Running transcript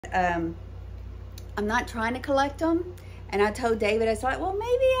I'm not trying to collect them. And I told David, I was like, well, maybe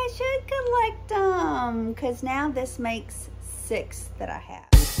I should collect them, because now this makes 6 that I have.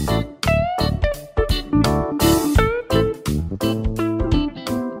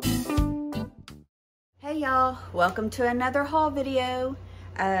 Hey y'all, welcome to another haul video.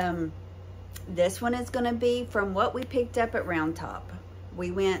 This one is going to be from what we picked up at Round Top.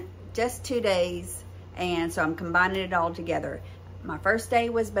 We went just 2 days, and so I'm combining it all together. My first day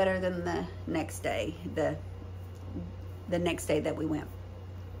was better than the next day, the next day that we went.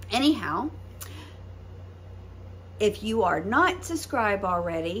 Anyhow, if you are not subscribed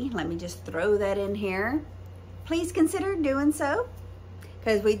already, let me just throw that in here. Please consider doing so,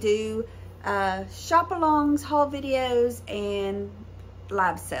 because we do shop-alongs, haul videos, and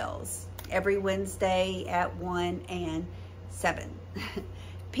live sales every Wednesday at 1 and 7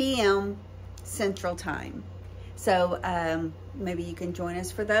 p.m. Central Time. So maybe you can join us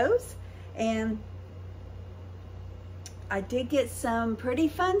for those. And I did get some pretty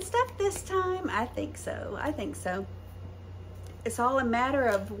fun stuff this time. I think so. I think so. It's all a matter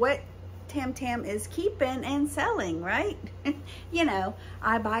of what Tam Tam is keeping and selling, right? You know,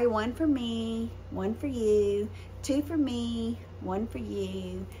 I buy 1 for me, 1 for you, 2 for me, 1 for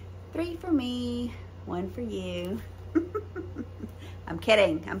you, 3 for me, 1 for you. I'm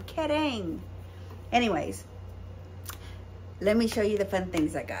kidding. I'm kidding. Anyways, let me show you the fun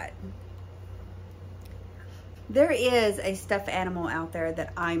things I got. There is a stuffed animal out there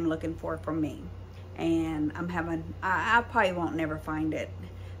that I'm looking for me. And I probably won't never find it.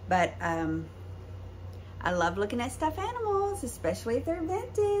 But I love looking at stuffed animals, especially if they're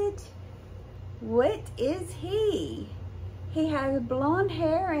vintage. What is he? He has blonde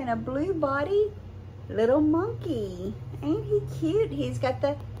hair and a blue body. Little monkey. Ain't he cute? He's got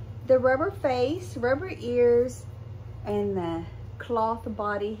the rubber face, rubber ears, and the cloth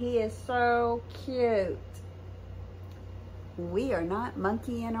body. He is so cute. We are not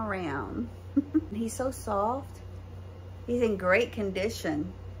monkeying around. He's so soft. He's in great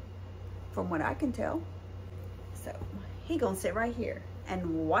condition, from what I can tell. So he gonna sit right here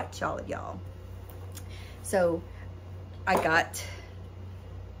and watch all of y'all. So I got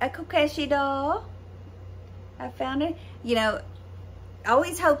a Kokeshi doll. I found it. You know, I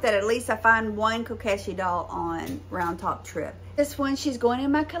always hope that at least I find 1 Kokeshi doll on Round Top trip. This one, she's going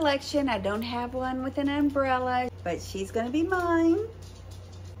in my collection. I don't have one with an umbrella, but she's gonna be mine.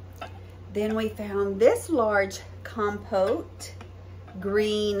 Then we found this large compote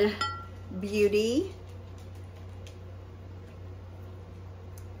green beauty.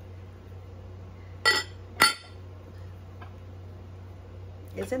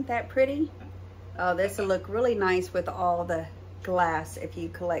 Isn't that pretty? Oh, this will look really nice with all the glass if you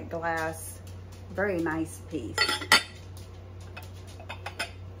collect glass. Very nice piece.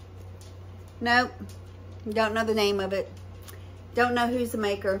 Nope. Don't know the name of it. Don't know who's the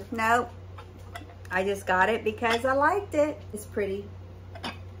maker. Nope. I just got it because I liked it. It's pretty.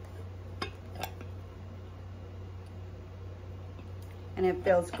 And it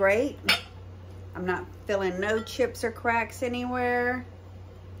feels great. I'm not feeling no chips or cracks anywhere.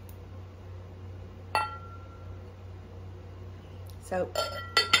 So,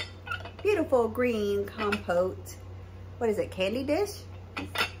 beautiful green compote. What is it, candy dish?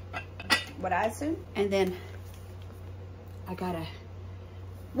 What I assume. And then I got a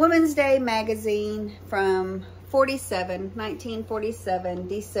Women's Day magazine from 1947,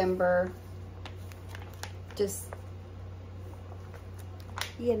 December. Just,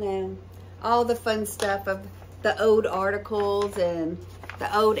 you know, all the fun stuff of the old articles and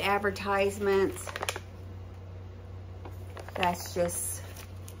the old advertisements. That's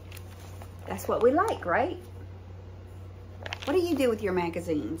what we like, right? What do you do with your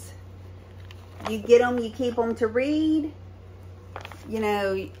magazines? You get them, you keep them to read? You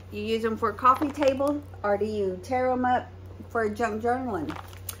know, you use them for a coffee table? Or do you tear them up for junk journaling?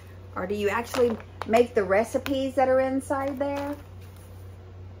 Or do you actually make the recipes that are inside there?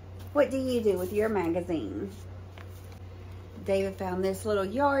 What do you do with your magazine? David found this little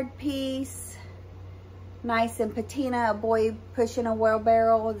yard piece. Nice and patina, a boy pushing a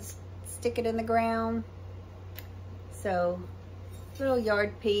wheelbarrow, stick it in the ground. So, little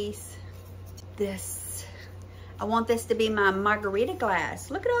yard piece. This, I want this to be my margarita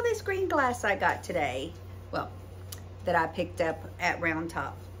glass. Look at all this green glass I got today. Well, that I picked up at Round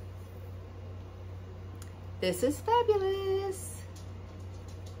Top. This is fabulous.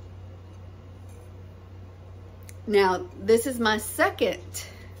 Now, this is my second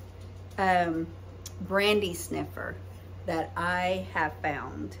brandy sniffer that I have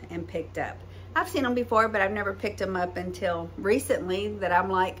found and picked up. I've seen them before, but I've never picked them up until recently that I'm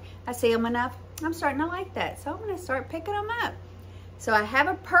like, I see them enough. I'm starting to like that. So I'm going to start picking them up. So I have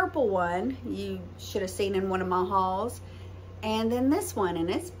a purple one. You should have seen in one of my hauls. And then this one, and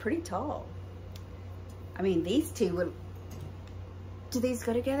it's pretty tall. I mean, these two would, do these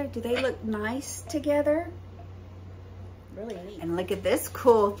go together? Do they look nice together? Really neat. And look at this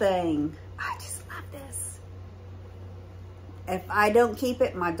cool thing. I just love this. If I don't keep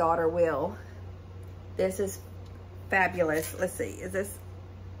it, my daughter will. This is fabulous. Let's see, is this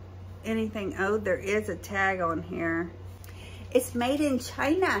anything? Oh, there is a tag on here. It's made in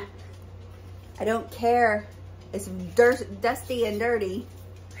China. I don't care. It's dusty and dirty.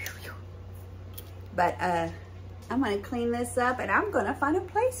 But I'm gonna clean this up and I'm gonna find a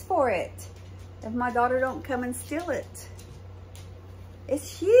place for it if my daughter don't come and steal it.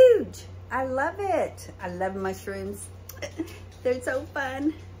 It's huge. I love it. I love mushrooms. They're so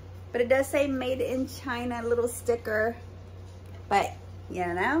fun. But it does say made in China, little sticker. But, you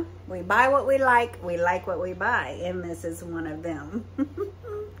know, we buy what we like what we buy. And this is one of them.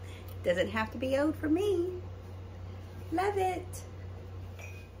 Doesn't have to be old for me. Love it.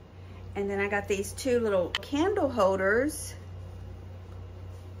 And then I got these two little candle holders.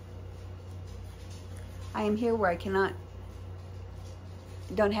 I am here where I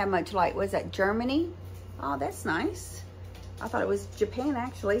don't have much light. Was that Germany? Oh, that's nice. I thought it was Japan,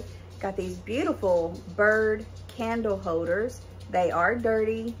 actually. Got these beautiful bird candle holders. They are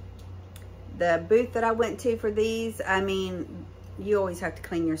dirty. The booth that I went to for these, I mean, you always have to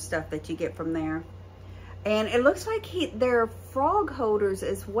clean your stuff that you get from there. And it looks like they're frog holders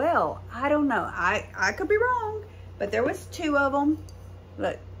as well. I don't know. I could be wrong, but there was two of them.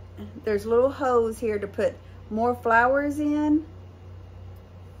 Look, there's little holes here to put more flowers in.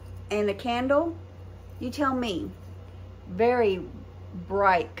 And a candle, you tell me. Very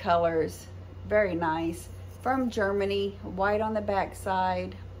bright colors, very nice. From Germany, white on the back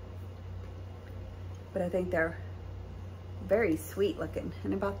side. But I think they're very sweet looking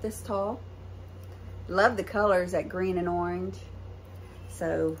and about this tall. Love the colors, that green and orange.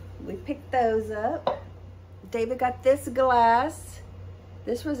 So we picked those up. David got this glass.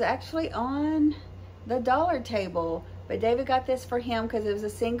 This was actually on the dollar table, but David got this for him because it was a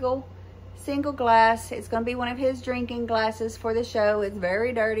single glass. It's going to be one of his drinking glasses for the show. It's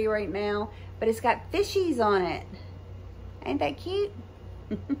very dirty right now, but it's got fishies on it. Ain't that cute?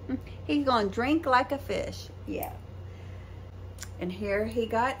 He's going to drink like a fish. Yeah. And here he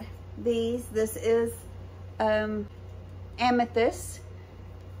got these. This is amethyst.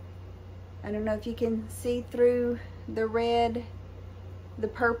 I don't know if you can see through the red, the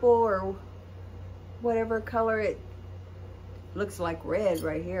purple, or whatever color it looks like red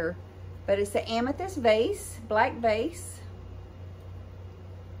right here. But it's the amethyst vase, black vase.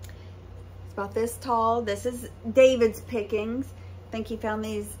 It's about this tall. This is David's pickings. I think he found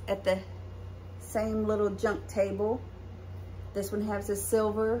these at the same little junk table. This one has a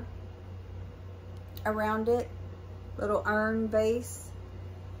silver around it, little urn vase.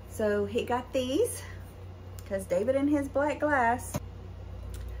 So he got these because David in his black glass.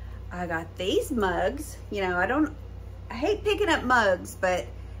 I got these mugs. You know, I hate picking up mugs, but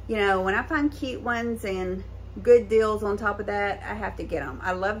you know, when I find cute ones and good deals on top of that, I have to get them.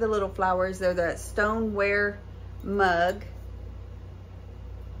 I love the little flowers. They're the stoneware mug.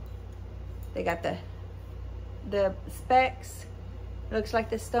 They got the specs. It looks like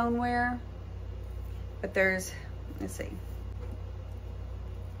the stoneware. But there's, let's see.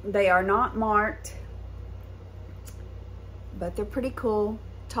 They are not marked, but they're pretty cool.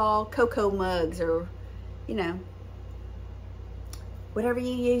 Tall cocoa mugs, or, you know, whatever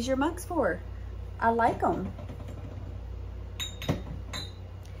you use your mugs for. I like them.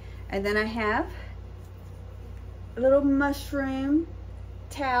 And then I have a little mushroom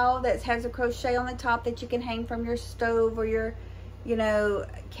towel that has a crochet on the top that you can hang from your stove or your, you know,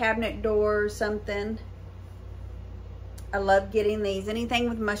 cabinet door or something. I love getting these. Anything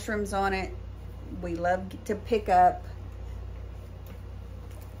with mushrooms on it, we love to pick up.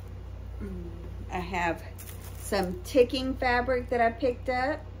 I have some ticking fabric that I picked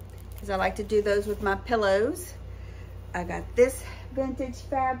up because I like to do those with my pillows. I got this vintage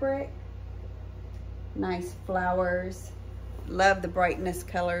fabric. Nice flowers. Love the bright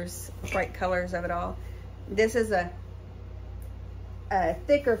colors of it all. This is a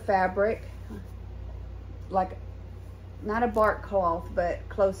thicker fabric, like not a bark cloth, but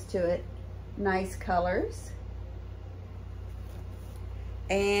close to it. Nice colors.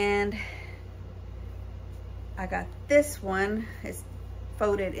 And I got this one. It's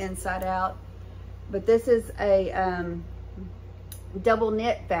folded inside out, but this is a double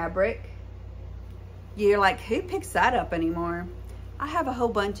knit fabric. You're like, who picks that up anymore? I have a whole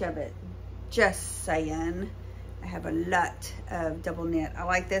bunch of it. Just saying. I have a lot of double knit. I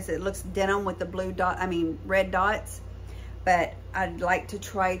like this. It looks denim with the red dots. But I'd like to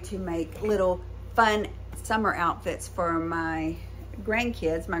try to make little fun summer outfits for my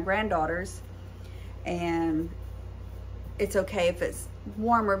grandkids, my granddaughters. And it's okay if it's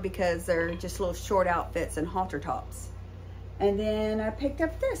warmer because they're just little short outfits and halter tops. And then I picked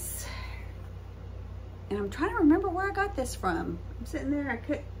up this. And I'm trying to remember where I got this from. I'm sitting there,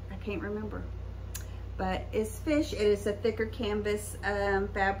 I can't remember. But it's fish. It is a thicker canvas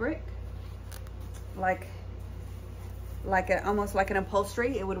fabric. Almost like an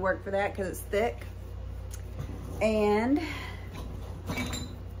upholstery. It would work for that because it's thick. And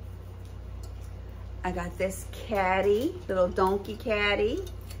I got this caddy, little donkey caddy.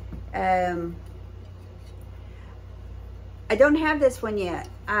 I don't have this one yet.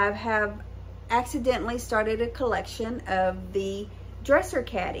 I have accidentally started a collection of the dresser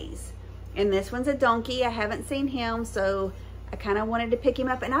caddies. And this one's a donkey. I haven't seen him, so I kind of wanted to pick him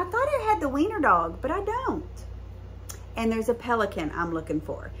up. And I thought I had the wiener dog, but I don't. And there's a pelican I'm looking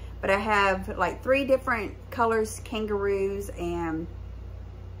for. But I have like 3 different colors, kangaroos, and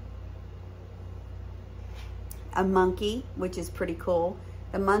a monkey, which is pretty cool.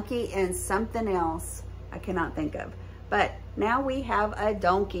 The monkey and something else I cannot think of. But now we have a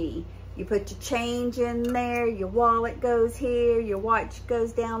donkey. You put your change in there, your wallet goes here, your watch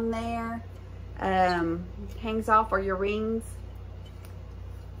goes down there, hangs off, or your rings.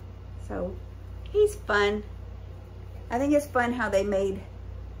 So he's fun. I think it's fun how they made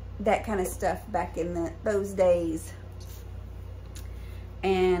that kind of stuff back in those days.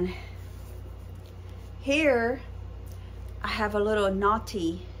 And here I have a little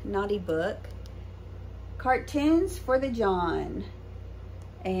naughty book, Cartoons for the John.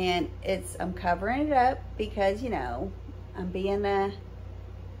 And I'm covering it up because, you know, I'm being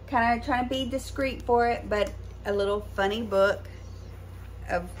kind of trying to be discreet for it, but a little funny book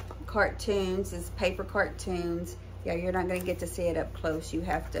of cartoons. It's paper cartoons. Yeah, you're not going to get to see it up close. You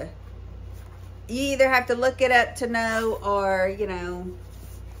either have to look it up to know, or, you know,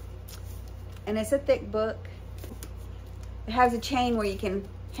 and it's a thick book. It has a chain where you can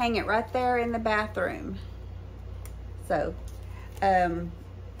hang it right there in the bathroom. So,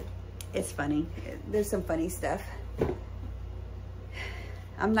 it's funny. There's some funny stuff.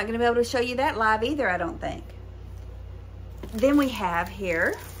 I'm not going to be able to show you that live either, I don't think. Then we have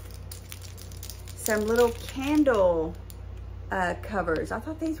here some little candle covers. I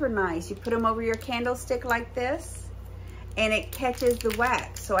thought these were nice. You put them over your candlestick like this, and it catches the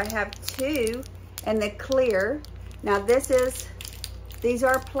wax. So I have 2 and the clear. Now these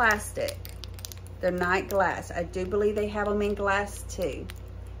are plastic. They're not glass. I do believe they have them in glass too.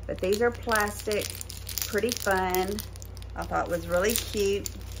 But these are plastic, pretty fun. I thought it was really cute.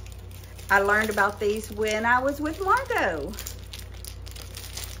 I learned about these when I was with Margot.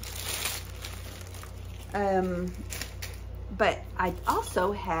 But I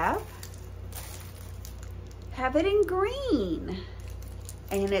also have it in green.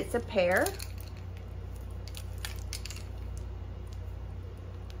 And it's a pair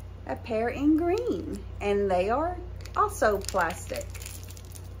in green. And they are also plastic.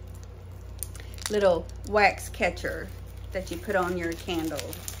 Little wax catcher that you put on your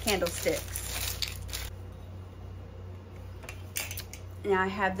candlesticks. Now I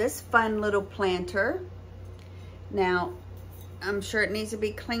have this fun little planter. Now I'm sure it needs to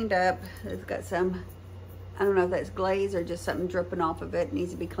be cleaned up. It's got some, I don't know if that's glaze or just something dripping off of it. It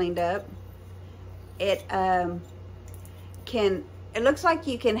needs to be cleaned up. It looks like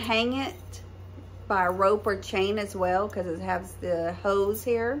you can hang it by a rope or chain as well, because it has the hose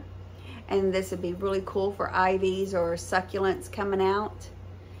here. And this would be really cool for ivies or succulents coming out.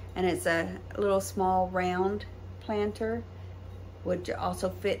 And it's a little small round planter. Would also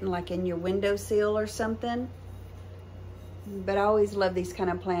fit in your windowsill or something. But I always love these kind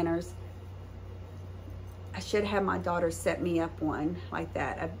of planters. I should have my daughter set me up one like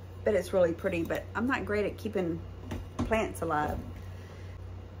that. I bet it's really pretty, but I'm not great at keeping plants alive.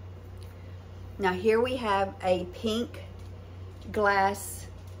 Now here we have a pink glass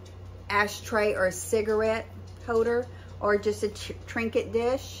ashtray or a cigarette holder, or just a trinket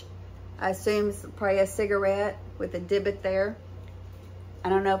dish. I assume it's probably a cigarette with a divot there. I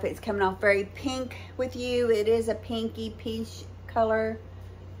don't know if it's coming off very pink with you. It is a pinky peach color.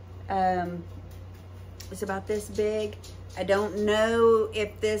 It's about this big. I don't know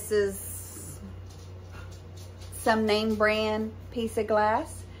if this is some name brand piece of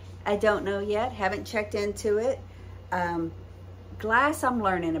glass. I don't know yet. Haven't checked into it. glass I'm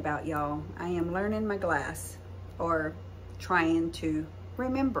learning about, y'all. I am learning my glass, or trying to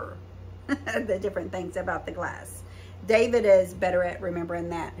remember the different things about the glass. David is better at remembering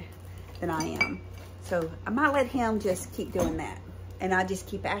that than I am. So I might let him just keep doing that. And I just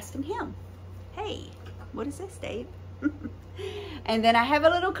keep asking him, hey, what is this, Dave? And then I have a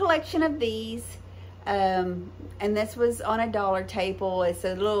little collection of these. And this was on a dollar table. It's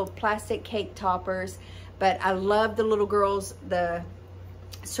a little plastic cake toppers. But I love the little girls, the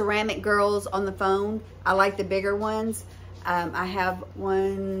ceramic girls on the phone. I like the bigger ones. I have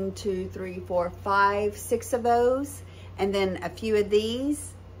 1, 2, 3, 4, 5, 6 of those. And then a few of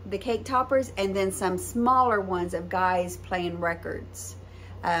these, the cake toppers, and then some smaller ones of guys playing records.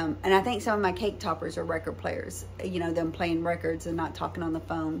 And I think some of my cake toppers are record players, you know, them playing records and not talking on the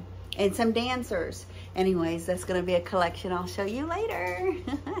phone. And some dancers. Anyways, that's going to be a collection I'll show you later.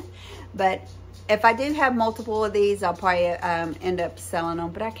 But if I do have multiple of these, I'll probably end up selling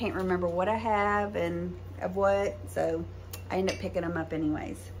them. But I can't remember what I have and of what. So I end up picking them up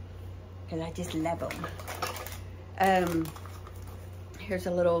anyways, because I just love them. Here's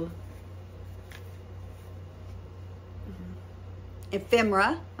a little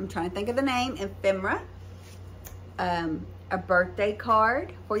ephemera. I'm trying to think of the name. Ephemera. A birthday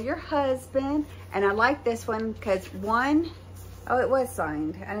card for your husband. And I like this one because one, oh, it was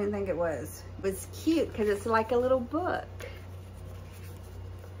signed. I didn't think it was. It was cute because it's like a little book.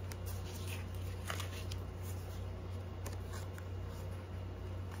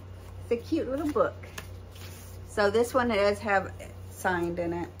 It's a cute little book. So this one does have signed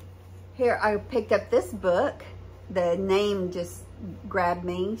in it. Here, I picked up this book. The name just grabbed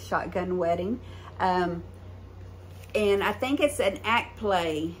me, Shotgun Wedding. And I think it's an act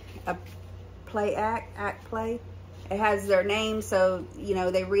play, a play act play. It has their name, so, you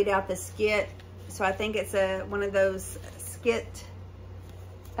know, they read out the skit. So I think it's one of those skit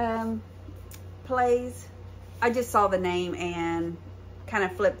plays. I just saw the name and kind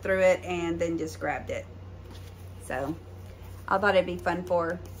of flipped through it and then just grabbed it. So I thought it'd be fun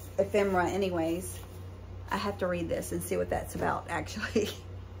for ephemera anyways. I have to read this and see what that's about, actually.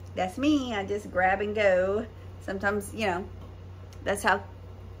 That's me. I just grab and go. Sometimes, you know, that's how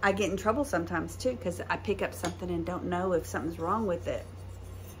I get in trouble sometimes too, because I pick up something and don't know if something's wrong with it.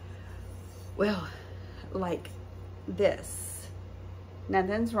 Well, like this.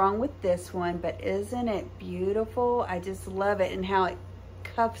 Nothing's wrong with this one, but isn't it beautiful? I just love it, and how it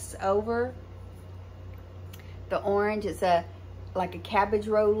cuffs over. The orange, it's like a cabbage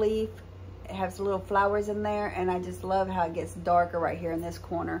row leaf. It has little flowers in there, and I just love how it gets darker right here in this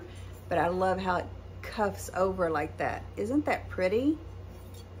corner. But I love how it cuffs over like that. Isn't that pretty?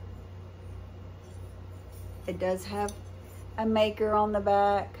 It does have a maker on the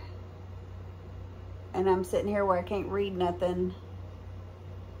back. And I'm sitting here where I can't read nothing.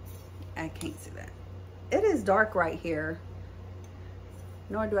 I can't see that. It is dark right here.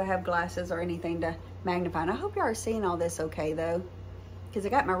 Nor do I have glasses or anything to magnify. And I hope y'all are seeing all this okay though, because I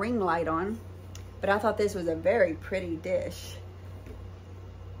got my ring light on. But I thought this was a very pretty dish.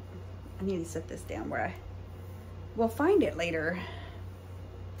 I need to set this down where I will find it later.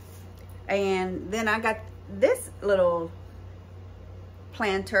 And then I got this little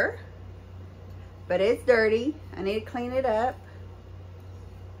planter, but it's dirty. I need to clean it up.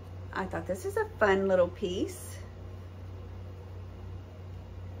 I thought this is a fun little piece.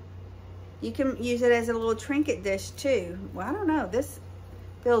 You can use it as a little trinket dish too. Well, I don't know. This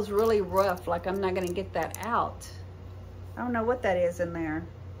feels really rough, like I'm not gonna get that out. I don't know what that is in there,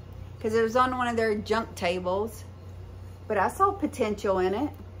 because it was on one of their junk tables, but I saw potential in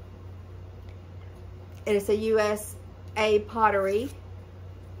it. It is a USA pottery.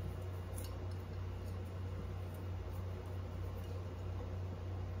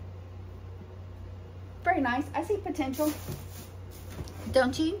 Very nice. I see potential.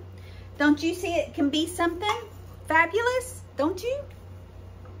 Don't you? Don't you see it can be something fabulous? Don't you?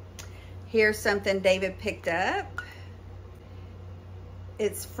 Here's something David picked up.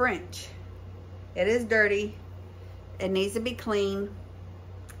 It's French. It is dirty. It needs to be clean.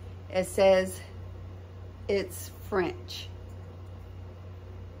 It says it's French.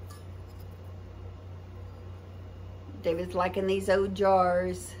 David's liking these old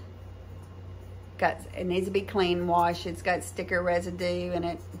jars. It needs to be clean, washed. It's got sticker residue in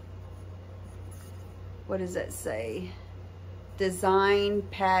it. What does that say? Design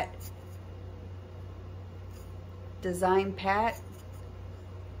Pat. Design Pat.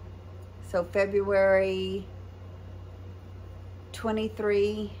 So February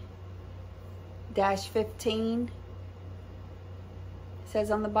 23-15 says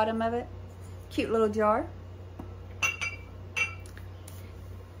on the bottom of it. Cute little jar.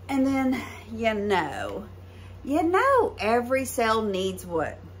 And then, every cell needs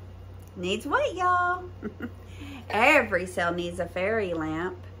what? Needs what, y'all? Every cell needs a fairy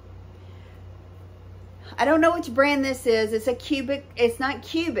lamp. I don't know which brand this is. It's a Cubic. It's not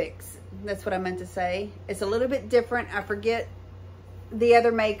Cubics. That's what I meant to say. It's a little bit different. I forget the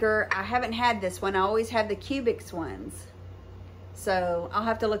other maker. I haven't had this one. I always have the Cubics ones. So I'll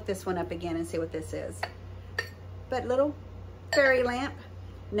have to look this one up again and see what this is. But little fairy lamp.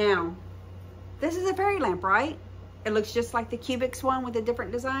 Now, this is a fairy lamp, right? It looks just like the Cubics one with a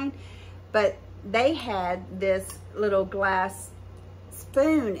different design. But they had this little glass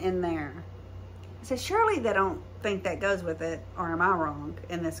spoon in there. So surely they don't think that goes with it, or am I wrong?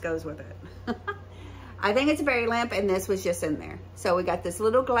 And this goes with it. I think it's a fairy lamp, and this was just in there. So we got this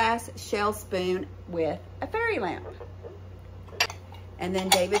little glass shell spoon with a fairy lamp. And then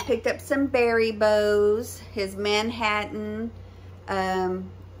David picked up some berry bows, his Manhattan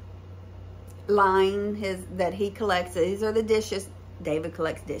line that he collects. These are the dishes. David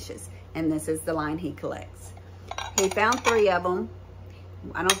collects dishes, and this is the line he collects. He found 3 of them.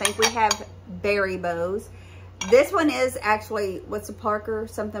 I don't think we have berry bows. This one is actually, what's a Parker?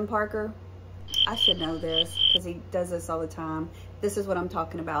 Something Parker? I should know this because he does this all the time. This is what I'm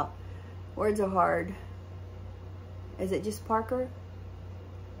talking about. Words are hard. Is it just Parker?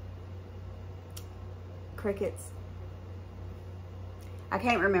 Crickets. I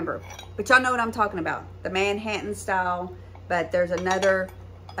can't remember, but y'all know what I'm talking about. The Manhattan style, but there's another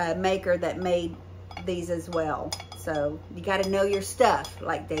maker that made these as well. So you got to know your stuff,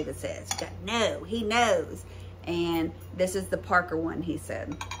 like David says. You got to know. He knows. And this is the Parker one, he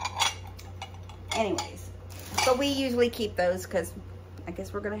said. Anyways, so we usually keep those because I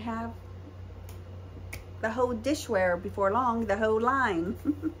guess we're going to have the whole dishware before long, the whole line.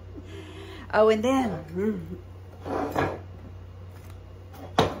 Oh, and then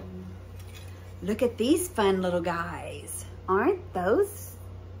look at these fun little guys. Aren't those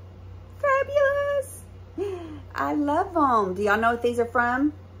fabulous? I love them. Do y'all know what these are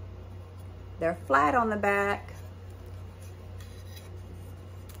from? They're flat on the back.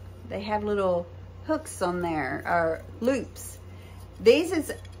 They have little hooks on there, or loops.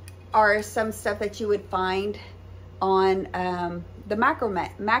 These are some stuff that you would find on the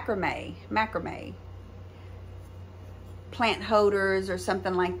macrame plant holders or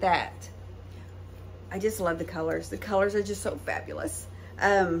something like that. I just love the colors. The colors are just so fabulous.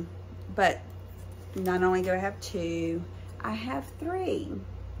 But not only do I have 2, I have 3.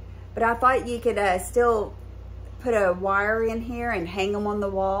 But I thought you could still put a wire in here and hang them on the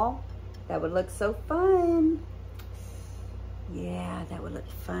wall. That would look so fun. Yeah, that would look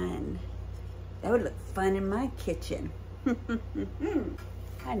fun. That would look fun in my kitchen.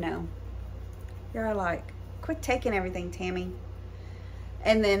 I know. You're like, quit taking everything, Tammy.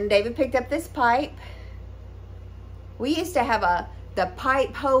 And then David picked up this pipe. We used to have the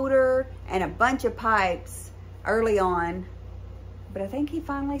pipe holder and a bunch of pipes early on, but I think he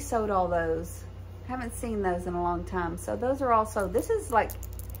finally sold all those. Haven't seen those in a long time. So those are also, this is like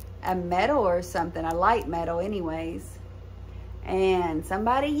a metal or something, a light metal anyways. And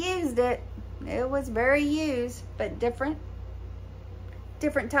somebody used it. It was very used, but different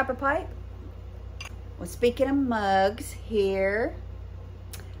type of pipe. Well, speaking of mugs here,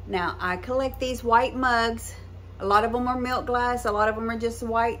 now I collect these white mugs. A lot of them are milk glass. A lot of them are just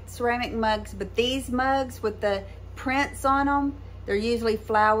white ceramic mugs. But these mugs with the prints on them, they're usually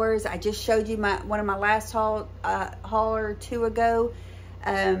flowers. I just showed you one of my last haul or 2 ago.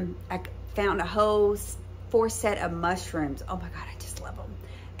 I found a whole 4 set of mushrooms. Oh my God, I just love them.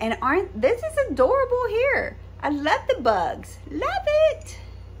 And this is adorable here. I love the bugs. Love it.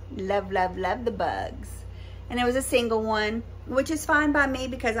 Love, love, love the bugs. And it was a single one, which is fine by me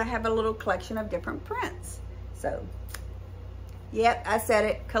because I have a little collection of different prints. So, yep, I said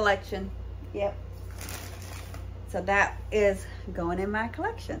it, collection. Yep. So that is going in my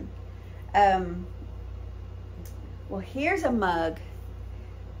collection. Well, here's a mug.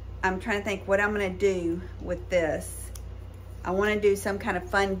 I'm trying to think what I'm going to do with this. I want to do some kind of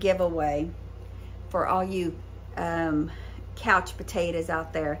fun giveaway for all you couch potatoes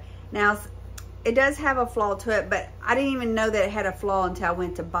out there. Now, it does have a flaw to it, but I didn't even know that it had a flaw until I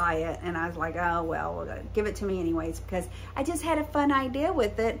went to buy it. And I was like, oh, well, give it to me anyways, because I just had a fun idea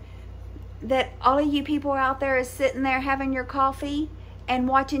with it. That all of you people out there is sitting there having your coffee and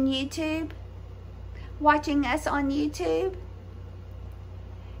watching YouTube, watching us on YouTube.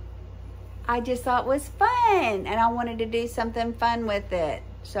 I just thought it was fun, and I wanted to do something fun with it.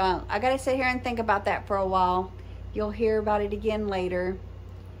 So I got to sit here and think about that for a while. You'll hear about it again later.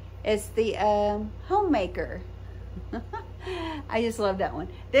 It's the homemaker. I just love that one.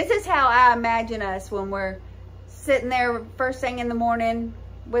 This is how I imagine us when we're sitting there first thing in the morning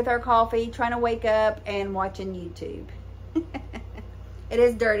with our coffee, trying to wake up and watching YouTube. It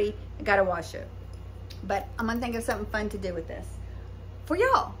is dirty. I gotta wash it. But I'm gonna think of something fun to do with this for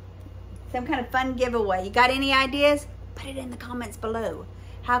y'all. Some kind of fun giveaway. You got any ideas? Put it in the comments below.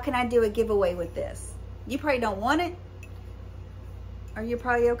 How can I do a giveaway with this? You probably don't want it, or you're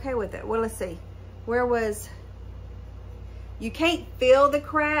probably okay with it. Well, let's see. Where was... You can't feel the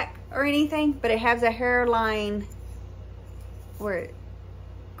crack or anything, but it has a hairline where it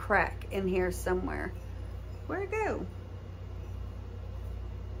crack in here somewhere. Where'd it go?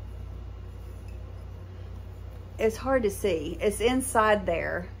 It's hard to see. It's inside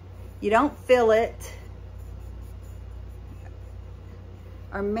there. You don't feel it.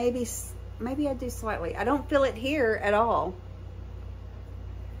 Or maybe I do slightly. I don't feel it here at all.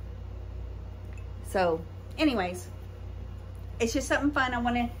 So, anyways, it's just something fun. I'm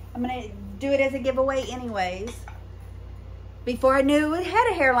gonna do it as a giveaway anyways. Before I knew it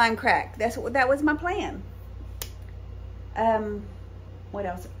had a hairline crack. That was my plan. What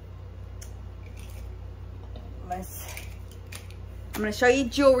else? I'm gonna show you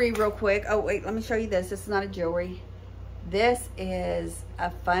jewelry real quick. Oh wait, let me show you this. This is not a jewelry. This is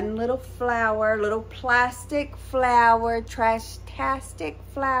a fun little flower, little plastic flower, trash-tastic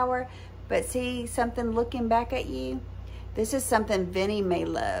flower. But see something looking back at you? This is something Vinny may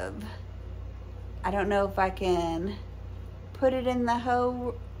love. I don't know if I can put it in the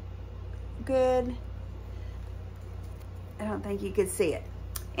hole good. I don't think you could see it.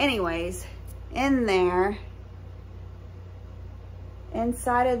 Anyways, in there,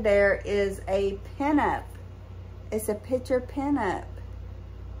 inside of there is a pinup. It's a picture pinup.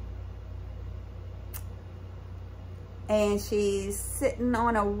 And she's sitting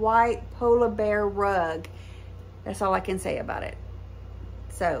on a white polar bear rug. That's all I can say about it.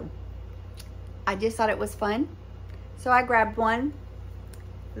 So, I just thought it was fun. So I grabbed one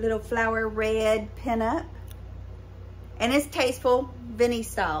little flower red pinup. And it's tasteful, Vinny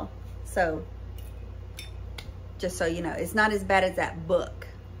style. So, just so you know, it's not as bad as that book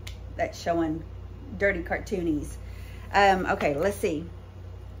that's showing dirty cartoonies. Okay, let's see.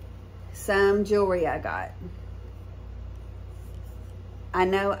 Some jewelry I got. I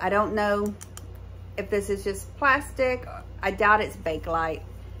don't know if this is just plastic. I doubt it's Bakelite.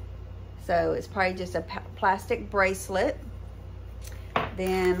 So it's probably just a plastic bracelet.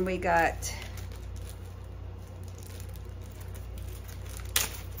 Then we got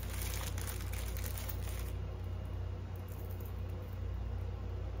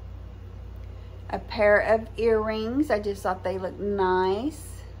a pair of earrings. I just thought they looked nice.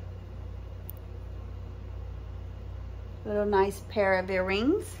 Little nice pair of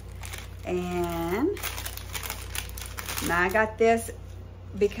earrings. And now I got this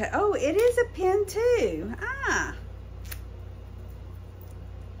because, oh, it is a pin too. Ah.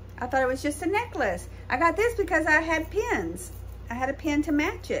 I thought it was just a necklace. I got this because I had pins. I had a pin to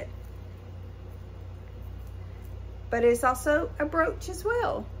match it. But it's also a brooch as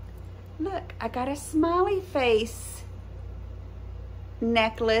well. Look, I got a smiley face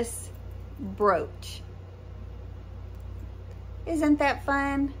necklace brooch. Isn't that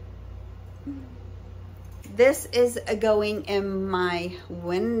fun? This is going in my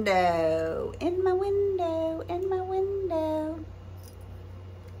window. In my window, in my window.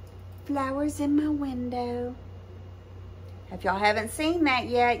 Flowers in my window. If y'all haven't seen that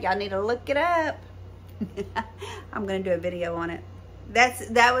yet, y'all need to look it up. I'm gonna do a video on it.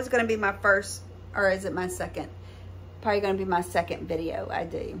 That was gonna be my first, or is it my second? Probably gonna be my second video I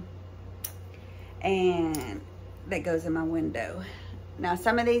do. And that goes in my window. Now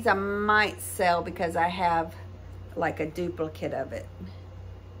some of these I might sell because I have like a duplicate of it.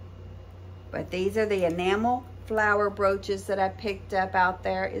 But these are the enamel flower brooches that I picked up out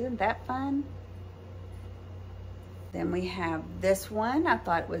there. Isn't that fun? Then we have this one. I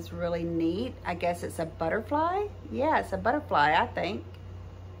thought it was really neat. I guess it's a butterfly. Yeah, it's a butterfly, I think.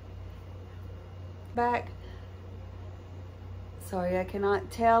 Back. Sorry, I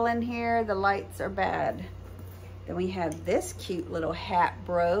cannot tell in here. The lights are bad. Then we have this cute little hat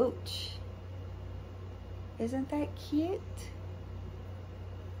brooch. Isn't that cute?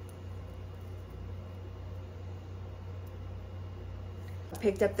 I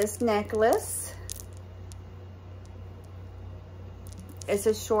picked up this necklace. It's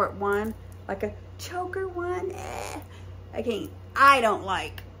a short one, like a choker one. I don't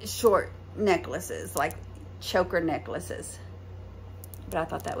like short necklaces, like choker necklaces. But I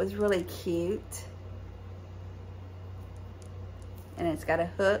thought that was really cute. And it's got a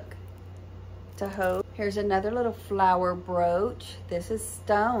hook to hold. Here's another little flower brooch. This is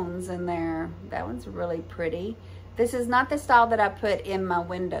stones in there. That one's really pretty. This is not the style that I put in my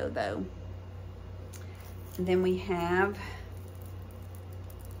window though. And then we have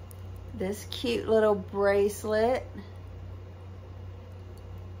this cute little bracelet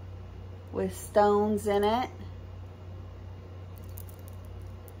with stones in it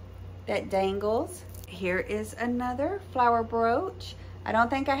that dangles. Here is another flower brooch. I don't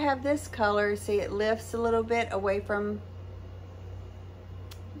think I have this color. See, it lifts a little bit away from,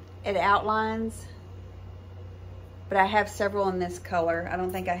 it outlines. But I have several in this color. I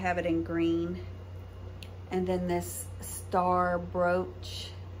don't think I have it in green. And then this star brooch,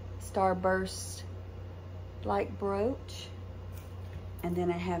 starburst like brooch. And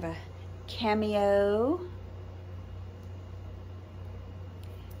then I have a cameo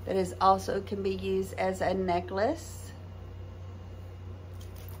that is also can be used as a necklace.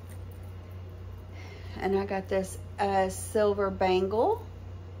 And I got this silver bangle.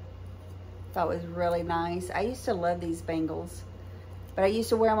 Thought it was really nice. I used to love these bangles, but I used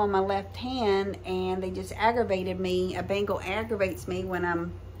to wear them on my left hand and they just aggravated me. A bangle aggravates me when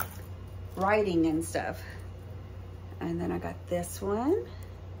I'm writing and stuff. And then I got this one.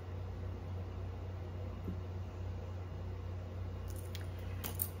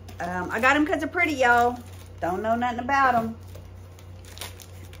 I got them because they're pretty, y'all. Don't know nothing about them.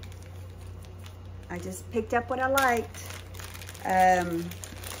 I just picked up what I liked. And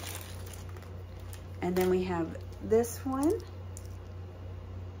then we have this one.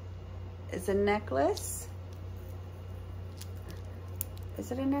 It's a necklace.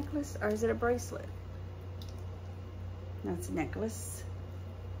 Is it a necklace or is it a bracelet? No, it's a necklace.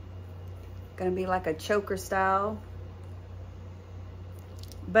 Gonna be like a choker style.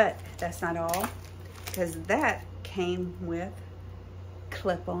 But that's not all, because that came with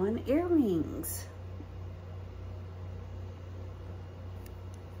clip-on earrings.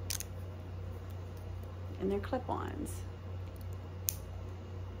 And they're clip-ons.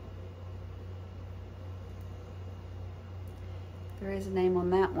 There is a name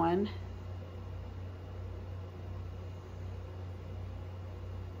on that one.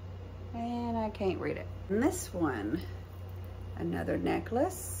 And I can't read it. And this one, another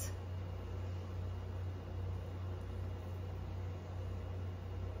necklace.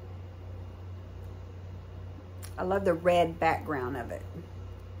 I love the red background of it.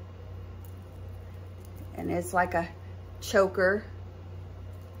 And it's like a choker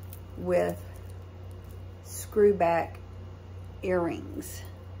with screw back earrings.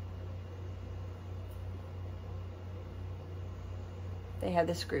 They have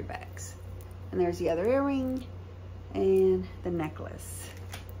the screw backs. And there's the other earring and the necklace.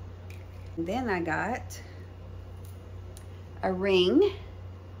 And then I got a ring,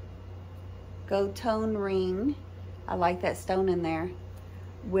 gold tone ring. I like that stone in there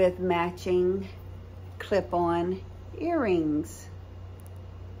with matching clip-on earrings.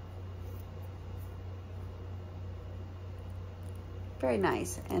 Very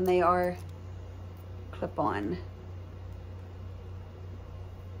nice, and they are clip-on.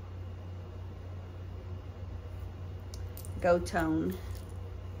 Gold tone.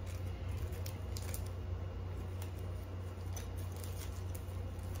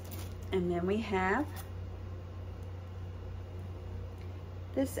 And then we have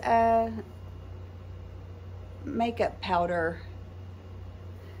this makeup powder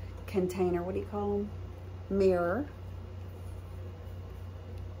container. What do you call them? Mirror.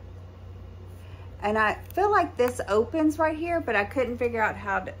 And I feel like this opens right here, but I couldn't figure out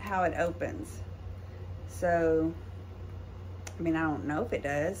how it opens. So, I mean, I don't know if it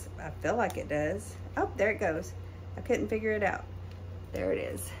does. I feel like it does. Oh, there it goes. I couldn't figure it out. There it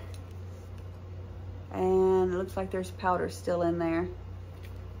is. And it looks like there's powder still in there.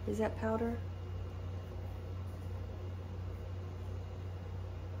 Is that powder?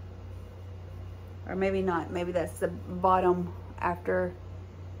 Or maybe not. Maybe that's the bottom after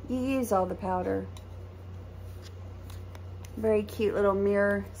you use all the powder. Very cute little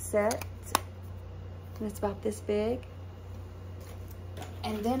mirror set. And it's about this big.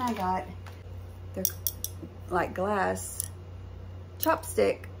 And then I got the like glass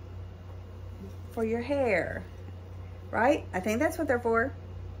chopstick for your hair, right? I think that's what they're for.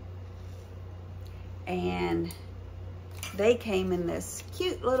 And they came in this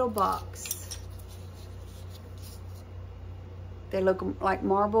cute little box. They look like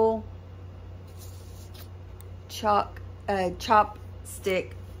marble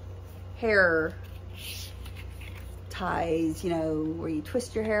chopstick hair ties, you know, where you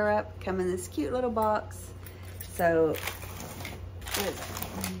twist your hair up, come in this cute little box. So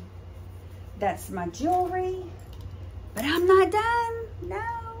That's my jewelry. But I'm not done.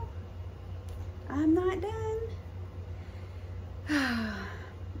 No, I'm not done.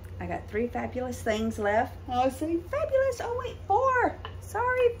 I got 3 fabulous things left. Oh, say fabulous. Oh, wait, 4.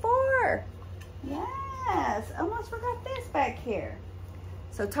 Sorry, 4. Yes, almost forgot this back here.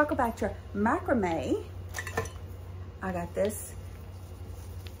 So talk about your macrame. I got this.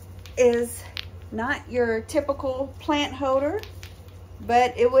 Is not your typical plant holder,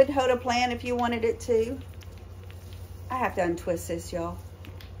 but it would hold a plant if you wanted it to. I have to untwist this, y'all.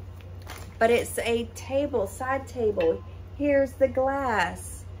 But it's a table, side table. Here's the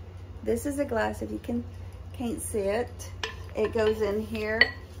glass. This is a glass, if you can't see it. It goes in here.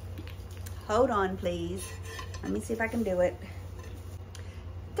 Hold on, please. Let me see if I can do it.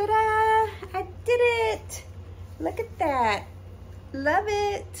 Ta-da! I did it! Look at that. Love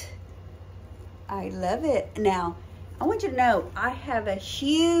it. I love it. Now, I want you to know, I have a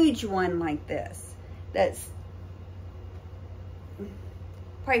huge one like this. That's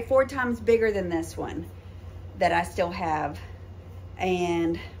probably 4 times bigger than this one that I still have.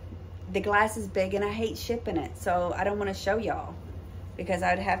 And the glass is big and I hate shipping it. So I don't want to show y'all because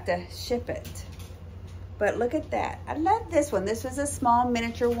I'd have to ship it. But look at that. I love this one. This was a small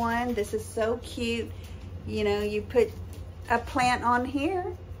miniature one. This is so cute. You know, you put a plant on here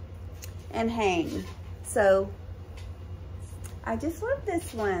and hang. So I just love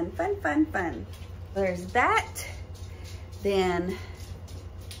this one. Fun, fun, fun. There's that. Then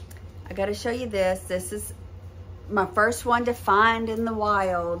I got to show you this. This is my first one to find in the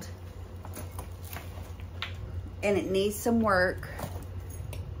wild. And it needs some work.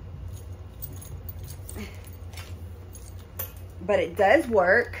 But it does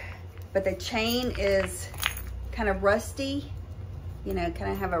work. But the chain is kind of rusty. You know,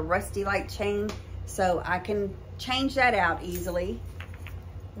 kind of have a rusty like chain. So I can change that out easily.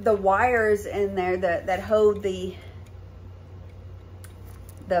 The wires in there that hold the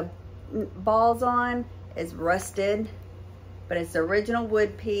balls on is rusted, but it's the original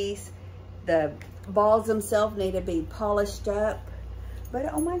wood piece. The balls themselves need to be polished up.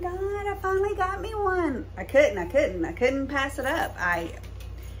 But oh my God, I finally got me one. I couldn't pass it up.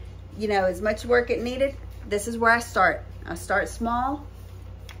 You know, as much work it needed, this is where I start. I start small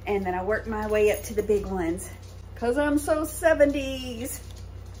and then I work my way up to the big ones. Cause I'm so 70s.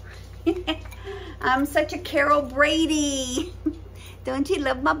 I'm such a Carol Brady. Don't you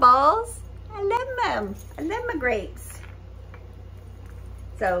love my balls? I love them. I love my grapes.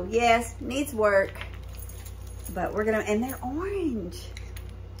 So yes, needs work, but we're gonna, and they're orange.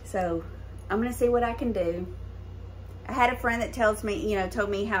 So I'm gonna see what I can do. I had a friend that told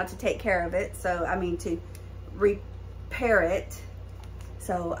me how to take care of it. So, I mean, to repair it.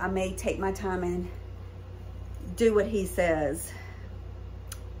 So I may take my time and do what he says.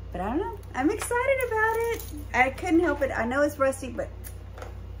 But I don't know. I'm excited about it. I couldn't help it. I know it's rusty, but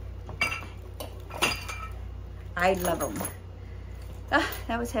I love them. Ah,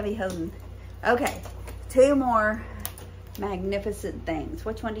 that was heavy holding. Okay, 2 more magnificent things.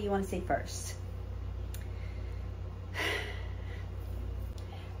 Which one do you want to see first?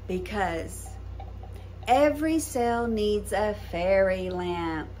 Because every cell needs a fairy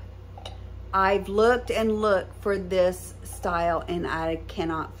lamp. I've looked and looked for this style and I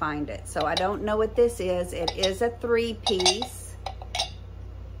cannot find it. So I don't know what this is. It is a 3-piece.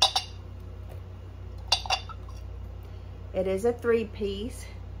 It is a 3-piece.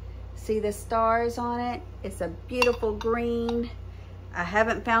 See the stars on it? It's a beautiful green. I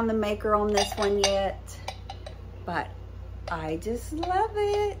haven't found the maker on this one yet, but I just love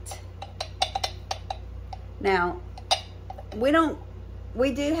it. Now,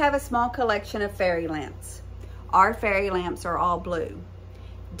 we do have a small collection of fairy lamps. Our fairy lamps are all blue.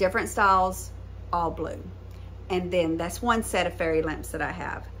 Different styles, all blue. And then that's one set of fairy lamps that I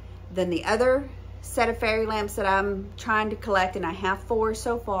have. Then the other set of fairy lamps that I'm trying to collect, and I have 4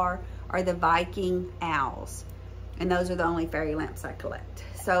 so far, are the Viking owls. And those are the only fairy lamps I collect.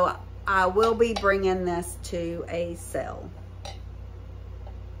 So I will be bringing this to a sale.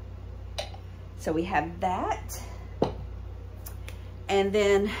 So we have that. And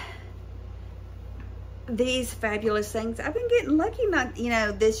then these fabulous things. I've been getting lucky,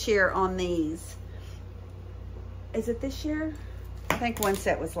 this year on these. Is it this year? I think one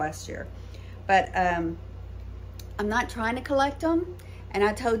set was last year. But I'm not trying to collect them. And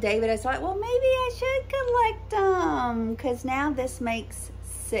I told David, I was like, well, maybe I should collect them. Because now this makes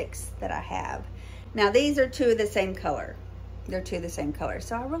 6 that I have. Now these are 2 of the same color. They're 2 of the same color.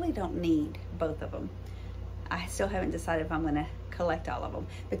 So I really don't need both of them. I still haven't decided if I'm going to collect all of them.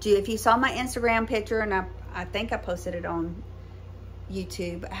 But if you saw my Instagram picture, and I think I posted it on,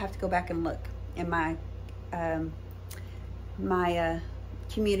 YouTube. I have to go back and look in my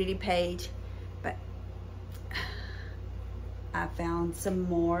community page, but I found some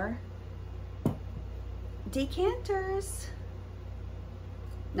more decanters.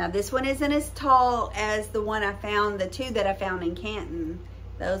 Now this one isn't as tall as the one I found, the two that I found in Canton.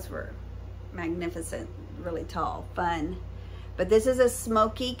 Those were magnificent, really tall, fun. But this is a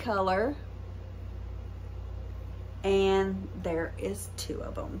smoky color, and there is 2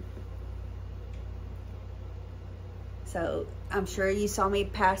 of them. So I'm sure you saw me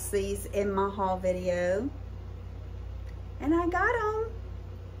pass these in my haul video, and I got them.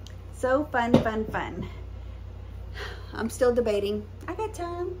 So fun, fun, fun. I'm still debating. I got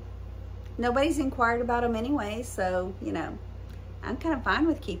time. Nobody's inquired about them anyway, so, you know, I'm kind of fine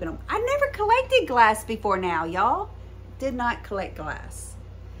with keeping them. I never collected glass before now, y'all. Did not collect glass.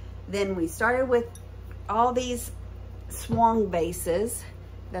 Then we started with all these swung vases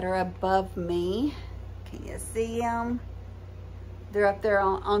that are above me. Can you see them? They're up there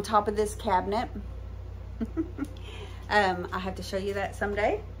on top of this cabinet. I have to show you that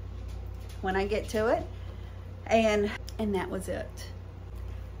someday when I get to it. And that was it.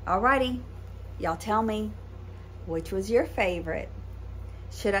 Alrighty, y'all tell me, which was your favorite?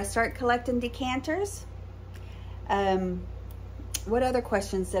 Should I start collecting decanters? What other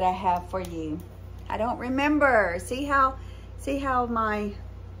questions did I have for you? I don't remember. See how my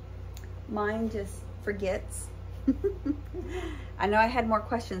mind just forgets? I know I had more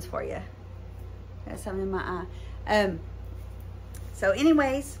questions for you. Got something in my eye. So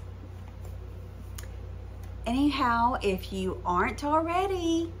anyways, anyhow, if you aren't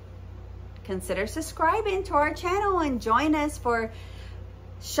already, consider subscribing to our channel and join us for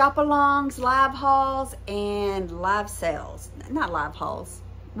shop-alongs, live hauls, and live sales. Not live hauls.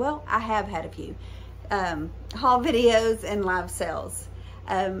 Well, I have had a few. Haul videos and live sales.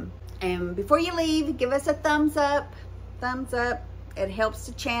 And before you leave, give us a thumbs up. Thumbs up. It helps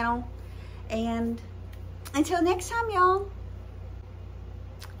the channel. And until next time, y'all.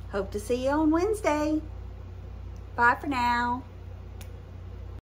 Hope to see you on Wednesday. Bye for now.